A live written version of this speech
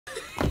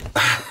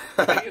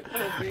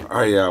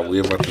Alright, y'all, we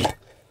about to.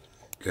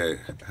 Okay,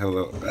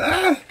 hello.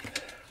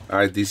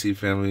 Alright, DC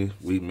family,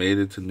 we made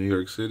it to New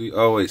York City.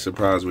 Oh, wait,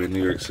 surprise, we're in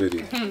New York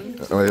City.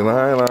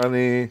 Hi,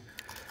 Lonnie.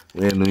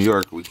 We're in New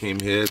York. We came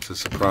here to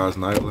surprise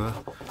Nyla.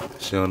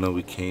 She don't know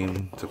we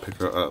came to pick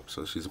her up,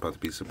 so she's about to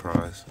be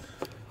surprised.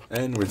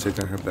 And we're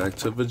taking her back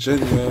to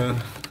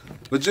Virginia.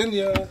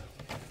 Virginia!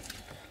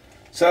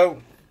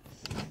 So,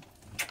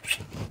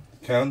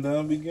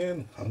 countdown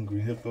begin.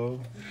 Hungry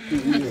Hippo.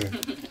 Yeah.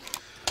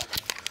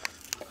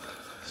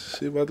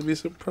 She about to be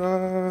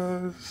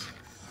surprised.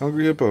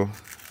 Hungry Hippo.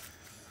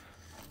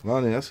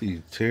 Lonnie, I see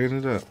you tearing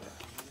it up.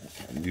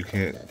 You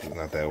can't, it's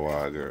not that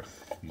wide, girl.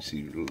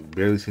 You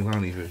barely see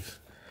Lonnie's face.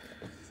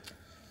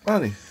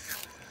 Lonnie.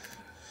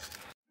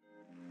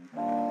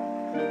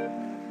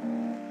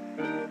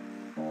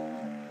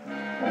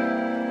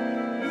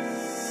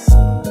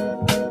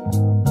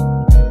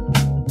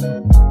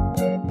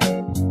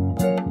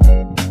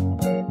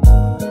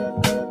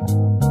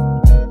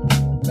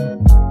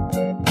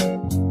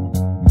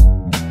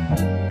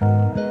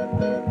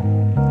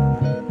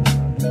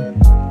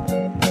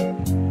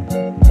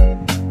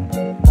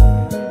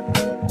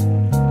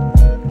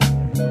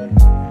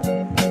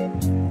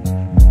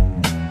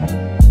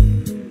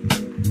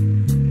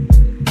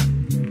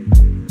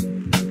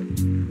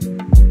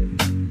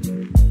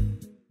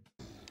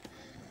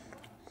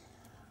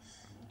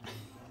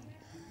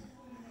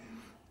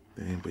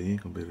 Dang, but you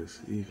ain't gonna be able to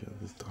see because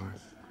it's dark.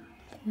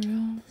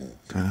 Real?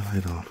 Turn the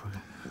light off, okay?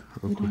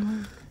 Real quick.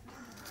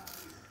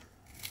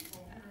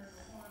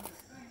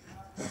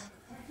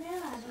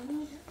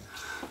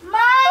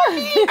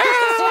 Mommy!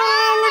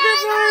 Oh, look at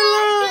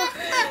Nyla!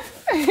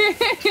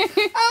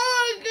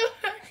 Oh my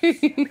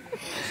God!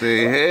 Say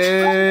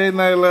hey,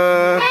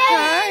 Nyla!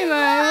 Hi,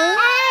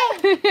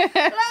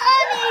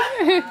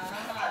 Nyla!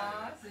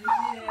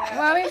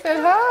 Mommy said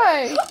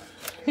hi!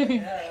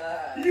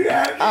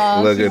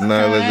 Oh, look at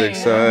Nyla's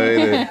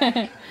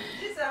excited.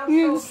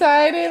 You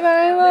excited,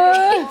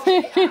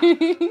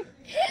 Nyla?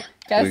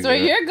 Guess where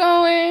you're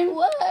going?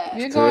 What?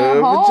 You're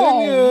going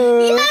home.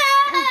 Virginia. Yeah.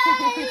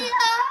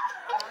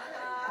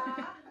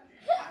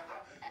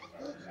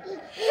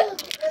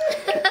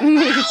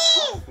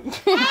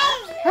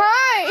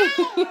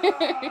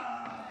 Hi.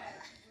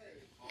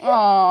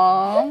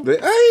 Aww.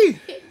 Hey.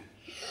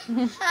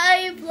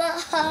 Hi, Mom.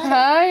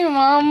 Hi,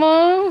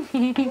 Mama.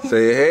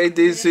 Say hey,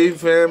 DC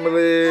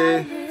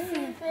family.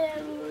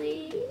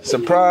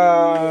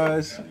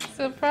 Surprise.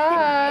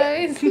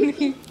 Surprise.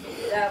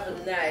 That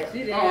was nice. She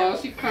didn't Oh,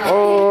 she cried.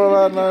 Oh,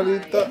 I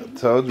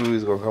told you we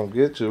was gonna come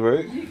get you,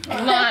 right?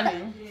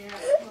 Lonnie.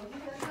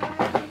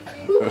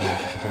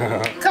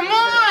 Come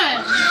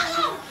on.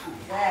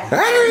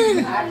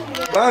 Hey,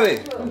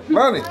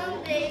 Lonnie,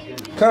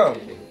 come.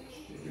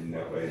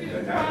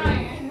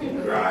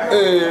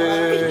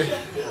 Hey,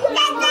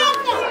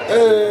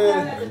 hey.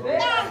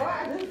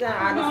 I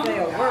didn't say a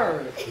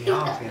word.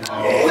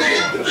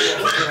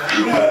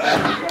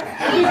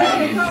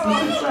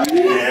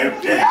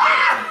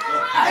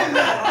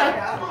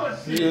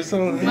 You're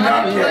so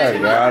happy. I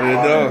got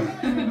it though.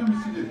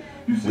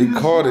 We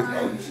caught it.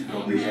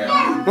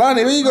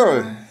 Lonnie, where you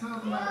going?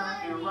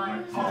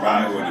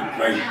 Probably with a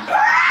drink.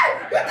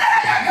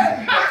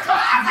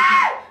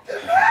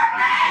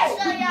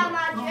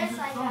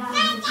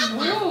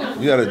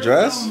 You got a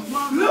dress?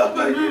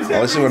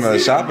 Oh, she went on a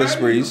shopping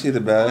spree. You see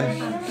the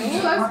bag?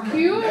 Oh, that's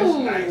cute.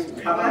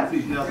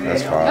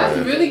 That's fine.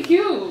 That's really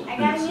cute.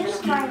 I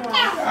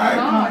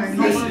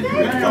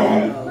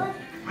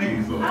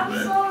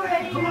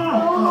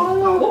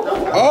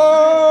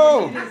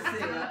Oh!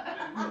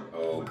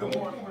 Oh, come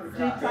on.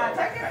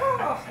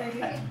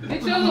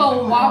 It's your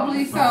little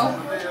wobbly self.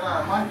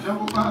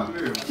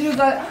 She was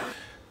like,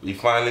 We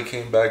finally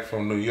came back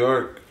from New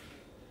York.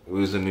 We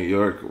was in New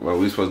York. Well,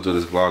 we were supposed to do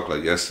this vlog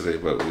like yesterday,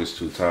 but we was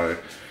too tired.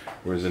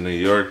 We was in New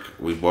York.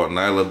 We brought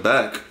Nyla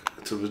back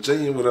to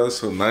Virginia with us,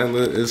 so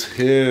Nyla is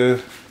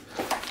here.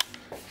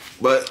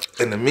 But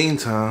in the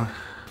meantime,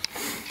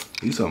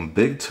 these some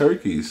big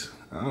turkeys.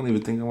 I don't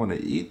even think I want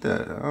to eat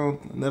that.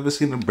 I've never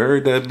seen a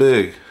bird that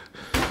big.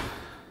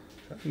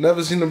 I've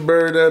never seen a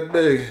bird that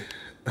big.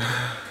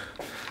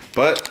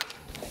 But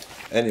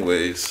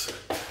anyways,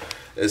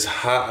 it's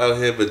hot out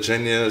here.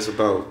 Virginia is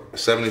about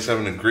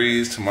 77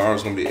 degrees.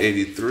 Tomorrow's gonna be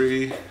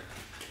 83.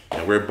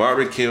 And we're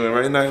barbecuing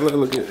right now.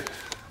 Look at,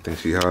 I think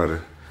she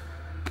hotter.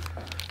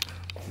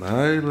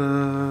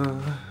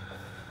 Nyla,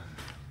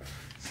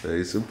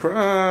 say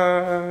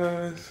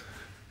surprise.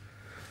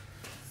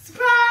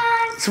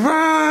 Surprise!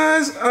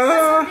 Surprise! What's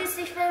up,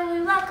 DC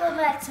family? Welcome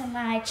back to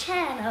my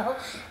channel.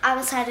 I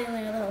was hiding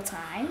in a little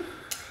time.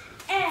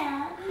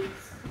 And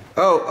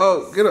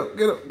Oh, get up.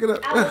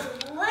 I was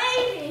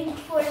waiting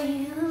for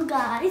you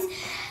guys.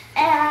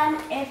 And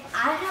if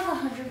I have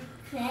 100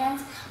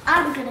 fans,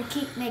 I'm gonna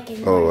keep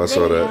making more I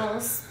saw that.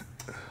 videos.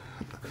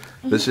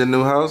 This your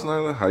new house,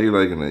 Nyla? How you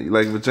liking it? You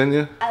like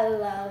Virginia? I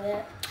love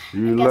it.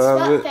 You And guess love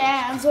what, it?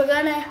 fans? We're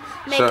gonna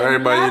make Show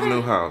everybody another, your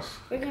new house.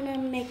 We're gonna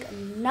make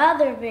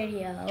another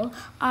video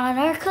on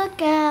our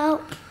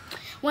cookout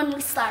when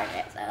we start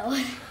it, though.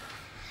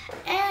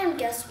 And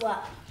guess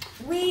what?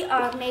 We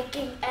are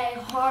making a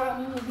horror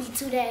movie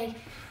today.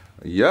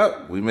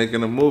 Yep, we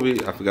making a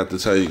movie. I forgot to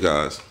tell you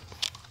guys.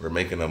 We're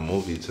making a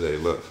movie today.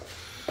 Look,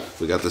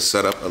 we got the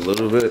setup a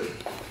little bit.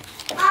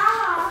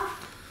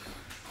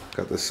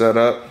 Got the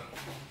setup,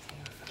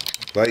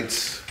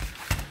 lights,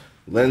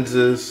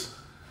 lenses.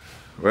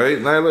 Right,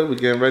 Nyla? We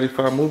getting ready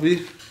for our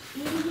movie.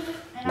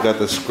 We got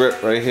the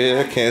script right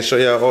here. Can't show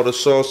y'all all the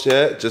sauce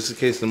yet, just in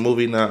case the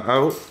movie not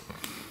out.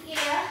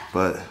 Yeah.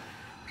 But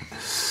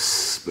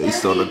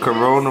based on the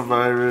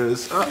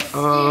coronavirus,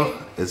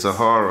 it's a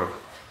horror.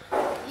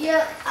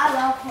 Yeah, I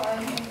love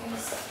horror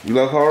movies. You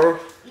love horror?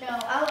 No,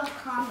 I love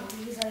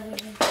comedies.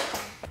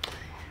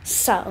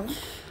 So,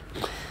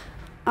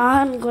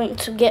 I'm going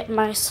to get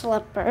my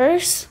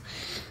slippers.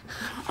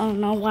 I don't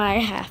know why I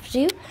have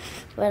to,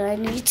 but I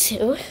need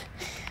to.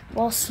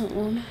 Well,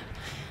 soon.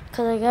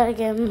 Because I gotta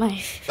get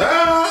my...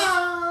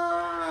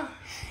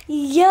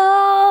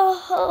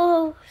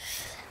 Yo!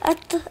 I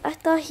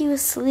thought he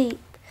was asleep.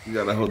 You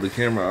gotta hold the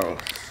camera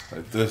out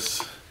like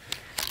this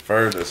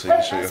further so you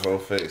can show your whole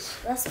face.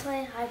 Let's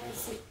play hide and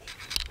seek.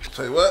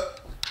 Say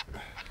what?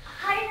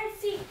 Hide and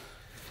seek.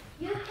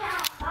 You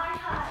count, I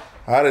hide.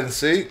 Hide and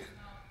seek?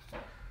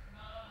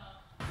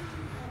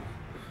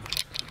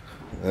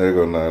 There you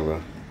go,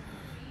 Nyla.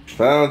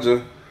 Found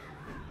you.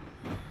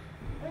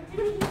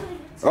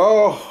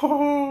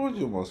 Oh,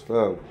 you almost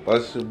fell.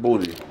 Bust your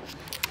booty.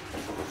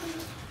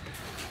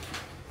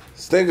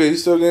 Stinker, you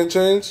still getting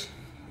changed?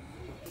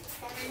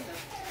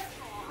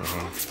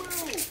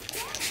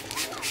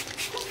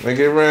 Make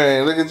it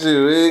rain. Look at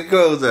you. Where your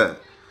clothes at?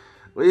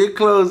 Where your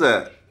clothes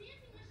at?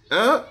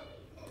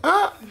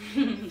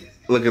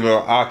 Looking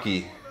all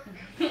Aki.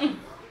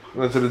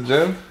 Went to the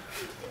gym?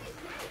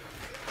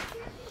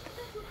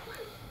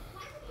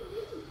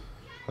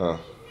 Huh.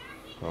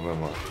 Oh, never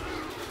mind.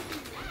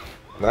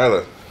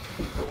 Nyla,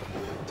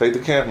 take the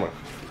camera.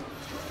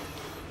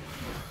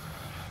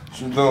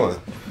 What you doing?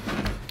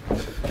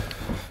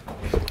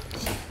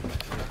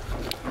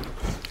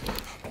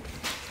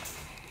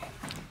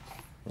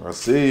 I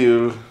see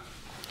you.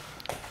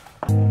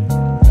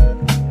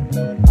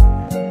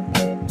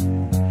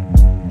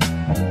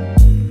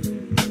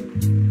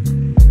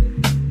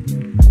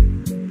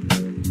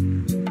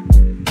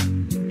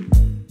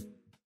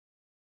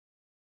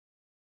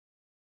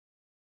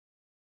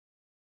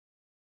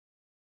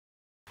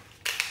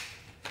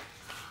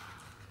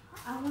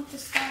 I want to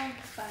start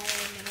fire.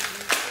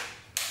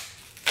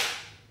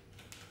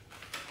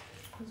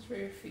 It's for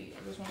your feet. I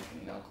just want you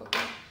to know, cookie.